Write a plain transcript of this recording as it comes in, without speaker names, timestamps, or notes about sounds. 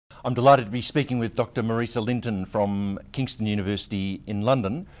I'm delighted to be speaking with Dr. Marisa Linton from Kingston University in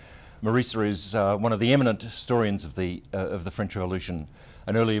London. Marisa is one of the eminent historians of the French Revolution.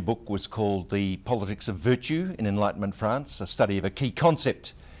 An earlier book was called The Politics of Virtue in Enlightenment France, a study of a key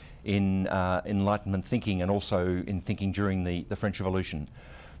concept in Enlightenment thinking and also in thinking during the French Revolution.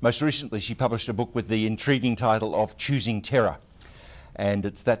 Most recently, she published a book with the intriguing title of Choosing Terror. And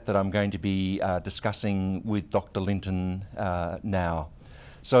it's that I'm going to be discussing with Dr. Linton now.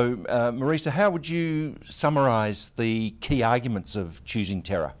 So, Marisa, how would you summarise the key arguments of Choosing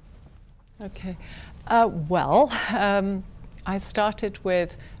Terror? Okay. I started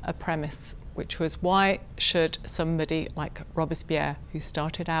with a premise, which was why should somebody like Robespierre, who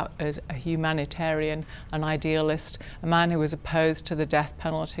started out as a humanitarian, an idealist, a man who was opposed to the death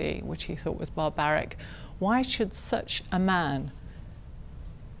penalty, which he thought was barbaric, why should such a man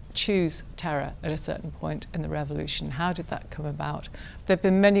choose terror at a certain point in the revolution? How did that come about? There have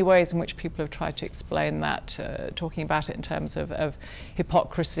been many ways in which people have tried to explain that, talking about it in terms of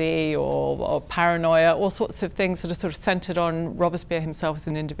hypocrisy or paranoia, all sorts of things that are sort of centred on Robespierre himself as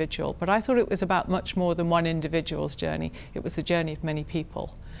an individual. But I thought it was about much more than one individual's journey. It was the journey of many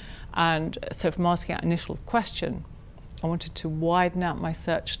people. And so from asking that initial question, I wanted to widen out my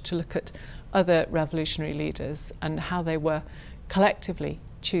search to look at other revolutionary leaders and how they were collectively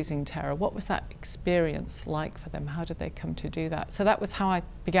choosing terror. What was that experience like for them? How did they come to do that? So that was how I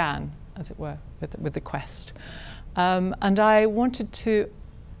began, as it were, with the quest. And I wanted to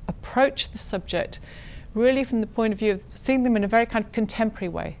approach the subject really from the point of view of seeing them in a very kind of contemporary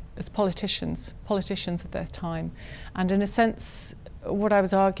way as politicians of their time. And in a sense, what I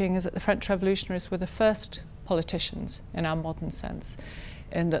was arguing is that the French revolutionaries were the first politicians in our modern sense,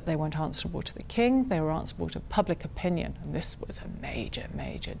 in that they weren't answerable to the king, they were answerable to public opinion, and this was a major,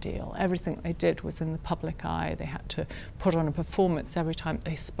 major deal. Everything they did was in the public eye. They had to put on a performance every time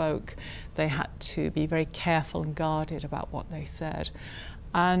they spoke. They had to be very careful and guarded about what they said.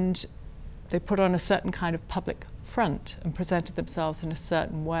 And they put on a certain kind of public front and presented themselves in a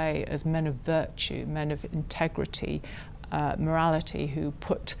certain way as men of virtue, men of integrity, morality, who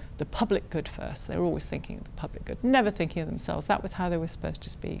put the public good first. They were always thinking of the public good, never thinking of themselves. That was how they were supposed to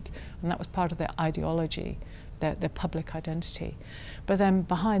speak, and that was part of their ideology, their public identity. But then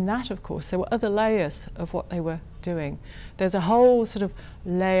behind that, of course, there were other layers of what they were doing. There's a whole sort of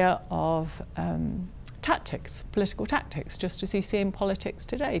layer of tactics, political tactics, just as you see in politics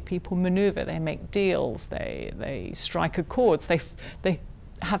today. People maneuver, they make deals, they strike accords, they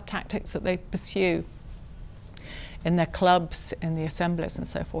have tactics that they pursue in their clubs, in the assemblies and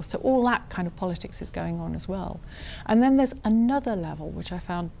so forth. So all that kind of politics is going on as well. And then there's another level which I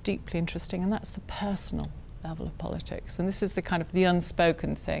found deeply interesting, and that's the personal level of politics. And this is the kind of the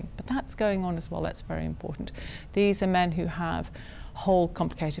unspoken thing, but that's going on as well. That's very important. These are men who have whole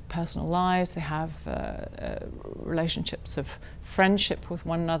complicated personal lives. They have relationships of friendship with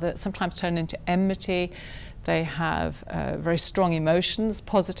one another that sometimes turn into enmity. They have very strong emotions,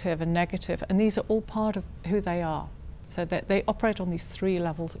 positive and negative, and these are all part of who they are. So that they operate on these three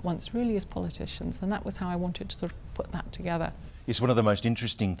levels at once, really as politicians, and that was how I wanted to sort of put that together. Yes, one of the most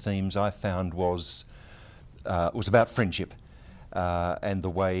interesting themes I found was about friendship and the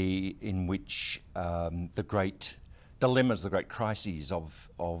way in which the great dilemmas, the great crises of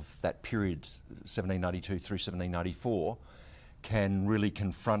that period, 1792 through 1794, can really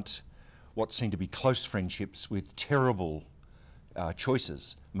confront what seem to be close friendships with terrible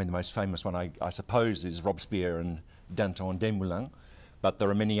choices. I mean, the most famous one, I suppose, is Robespierre and Danton Desmoulins, but there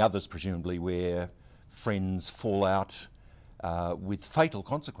are many others, presumably, where friends fall out with fatal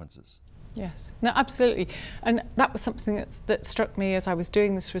consequences. Yes, no, absolutely. And that was something that struck me as I was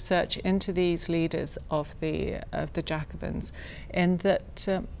doing this research into these leaders of the Jacobins, in that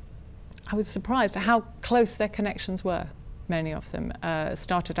I was surprised at how close their connections were. Many of them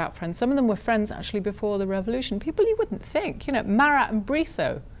started out friends. Some of them were friends actually before the revolution. People you wouldn't think, you know, Marat and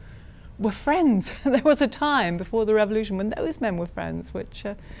Brissot were friends. There was a time before the revolution when those men were friends, which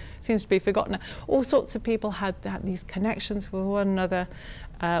seems to be forgotten. All sorts of people had these connections with one another,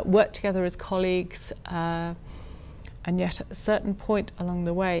 worked together as colleagues, and yet at a certain point along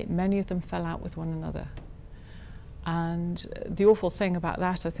the way, many of them fell out with one another. And the awful thing about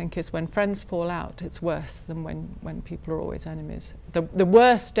that, I think, is when friends fall out, it's worse than when people are always enemies. The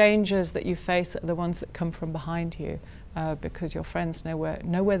worst dangers that you face are the ones that come from behind you, because your friends know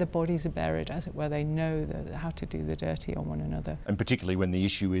where the bodies are buried, as it were. They know how to do the dirty on one another. And particularly when the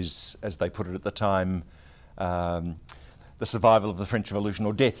issue is, as they put it at the time, the survival of the French Revolution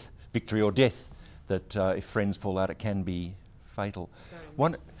or death, victory or death, that if friends fall out, it can be fatal.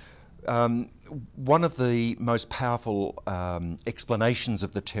 One of the most powerful explanations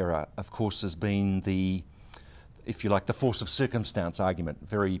of the terror, of course, has been the, if you like, the force of circumstance argument,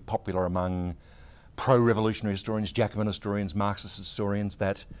 very popular among pro-revolutionary historians, Jacobin historians, Marxist historians,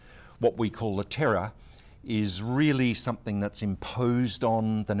 that what we call the terror is really something that's imposed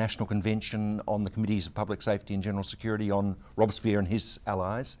on the National Convention, on the Committees of Public Safety and General Security, on Robespierre and his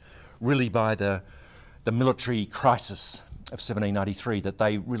allies, really by the military crisis of 1793, that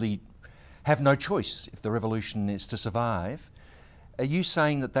they really have no choice if the revolution is to survive. Are you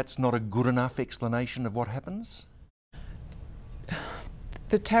saying that that's not a good enough explanation of what happens?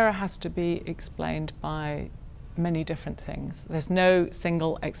 The terror has to be explained by many different things. There's no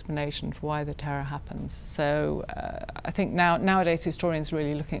single explanation for why the terror happens. So I think nowadays historians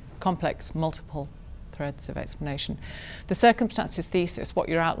really looking at complex, multiple threads of explanation. The circumstances thesis, what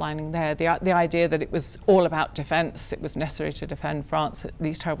you're outlining there, the idea that it was all about defence, it was necessary to defend France, that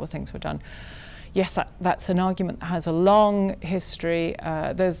these terrible things were done. Yes, that's an argument that has a long history.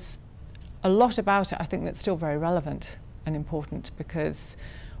 There's a lot about it, I think, that's still very relevant and important, because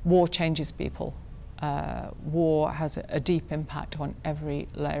war changes people. War has a deep impact on every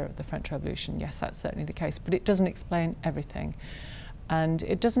layer of the French Revolution. Yes, that's certainly the case, but it doesn't explain everything. And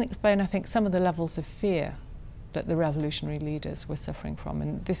it doesn't explain, I think, some of the levels of fear that the revolutionary leaders were suffering from.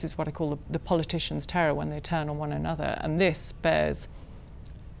 And this is what I call the politicians' terror, when they turn on one another. And this bears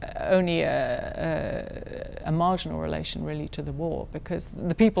only a marginal relation, really, to the war, because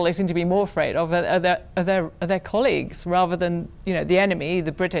the people they seem to be more afraid of are their colleagues, rather than, you know, the enemy,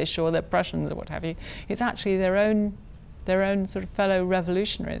 the British or the Prussians or what have you. It's actually their own sort of fellow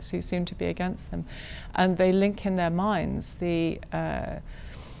revolutionaries who seem to be against them, and they link in their minds the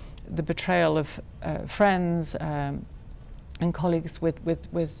betrayal of friends and colleagues with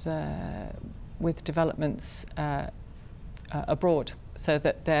developments abroad, so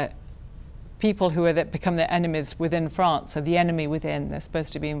that they're people who are that become their enemies within France, so the enemy within, they're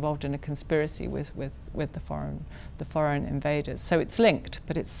supposed to be involved in a conspiracy with the foreign invaders. So it's linked,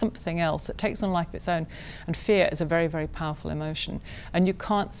 but it's something else. It takes on life of its own, and fear is a very, very powerful emotion. And you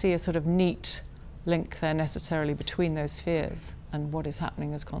can't see a sort of neat link there necessarily between those fears and what is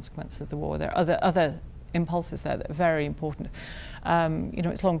happening as a consequence of the war. There are other impulses there that are very important. You know,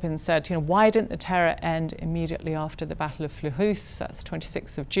 it's long been said, you know, why didn't the terror end immediately after the Battle of Fleurus? That's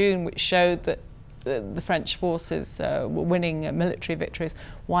 26th of June, which showed that the French forces were winning military victories.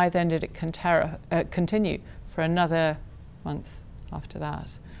 Why then did it continue for another month after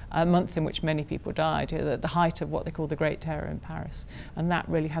that? A month in which many people died, at the height of what they call the Great Terror in Paris. And that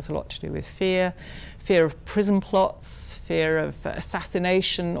really has a lot to do with fear of prison plots, fear of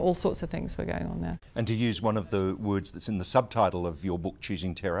assassination, all sorts of things were going on there. And to use one of the words that's in the subtitle of your book,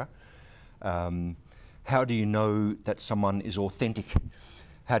 Choosing Terror, how do you know that someone is authentic?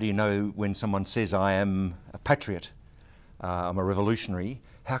 How do you know when someone says, I am a patriot, I'm a revolutionary?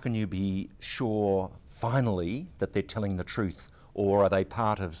 How can you be sure, finally, that they're telling the truth? Or are they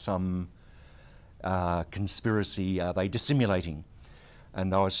part of some conspiracy? Are they dissimulating?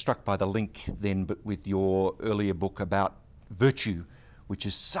 And I was struck by the link then with your earlier book about virtue, which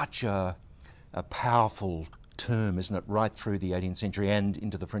is such a powerful term, isn't it, right through the 18th century and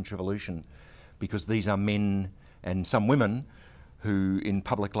into the French Revolution, because these are men and some women who, in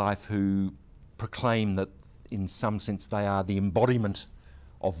public life, who proclaim that in some sense they are the embodiment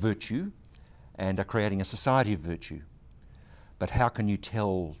of virtue and are creating a society of virtue. But how can you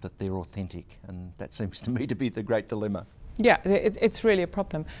tell that they're authentic? And that seems to me to be the great dilemma. Yeah, it's really a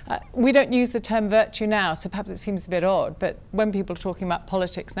problem. We don't use the term virtue now, so perhaps it seems a bit odd, but when people are talking about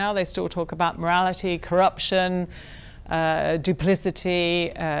politics now, they still talk about morality, corruption,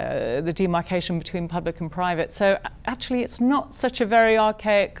 duplicity, the demarcation between public and private. So actually it's not such a very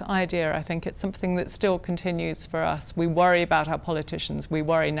archaic idea. I think it's something that still continues for us. We worry about our politicians. We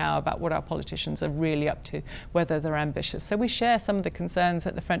worry now about what our politicians are really up to, whether they're ambitious. So we share some of the concerns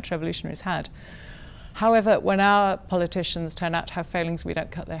that the French revolutionaries had. However, when our politicians turn out to have failings, we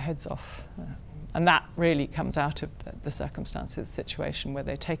don't cut their heads off. And that really comes out of the circumstances situation where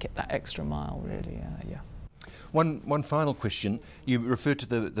they take it that extra mile, really, yeah. One final question. You referred to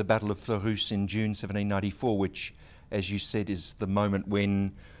the Battle of Fleurus in June 1794, which, as you said, is the moment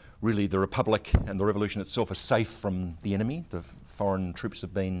when really the Republic and the revolution itself are safe from the enemy. The foreign troops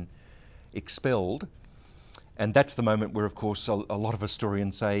have been expelled. And that's the moment where, of course, a lot of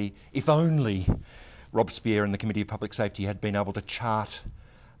historians say, if only Robespierre and the Committee of Public Safety had been able to chart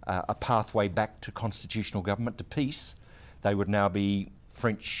a pathway back to constitutional government, to peace, they would now be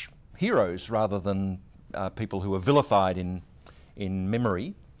French heroes rather than people who are vilified in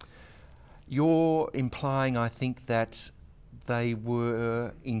memory. You're implying, I think, that they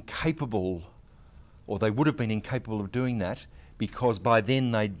were incapable, or they would have been incapable of doing that, because by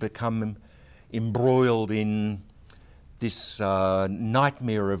then they'd become embroiled in this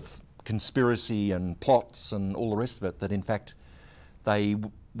nightmare of conspiracy and plots and all the rest of it, that in fact they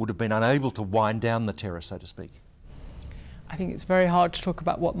would have been unable to wind down the terror, so to speak. I think it's very hard to talk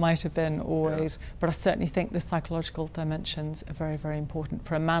about what might have been always, but I certainly think the psychological dimensions are very, very important.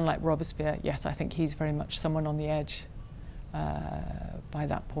 For a man like Robespierre, yes, I think he's very much someone on the edge by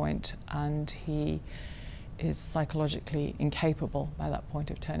that point, and he is psychologically incapable by that point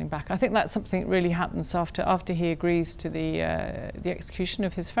of turning back. I think that's something that really happens after he agrees to the execution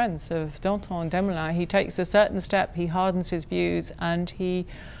of his friends, of Danton and Desmoulins. He takes a certain step, he hardens his views, and he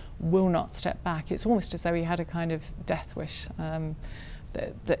will not step back. It's almost as though he had a kind of death wish,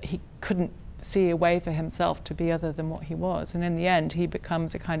 that he couldn't see a way for himself to be other than what he was. And in the end, he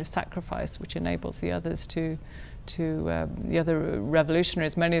becomes a kind of sacrifice which enables the others the other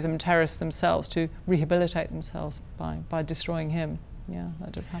revolutionaries, many of them terrorists themselves, to rehabilitate themselves by destroying him. Yeah,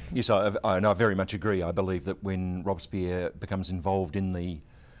 that does happen. Yes, I very much agree. I believe that when Robespierre becomes involved in the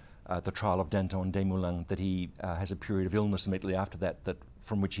trial of Danton and Desmoulins, that he has a period of illness immediately after that,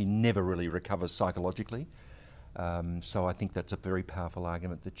 from which he never really recovers psychologically. So I think that's a very powerful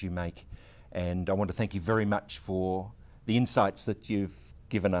argument that you make. And I want to thank you very much for the insights that you've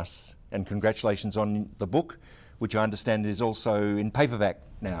given us, and congratulations on the book, which I understand is also in paperback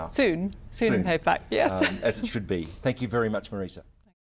now. Soon in paperback, yes. As it should be. Thank you very much, Marisa.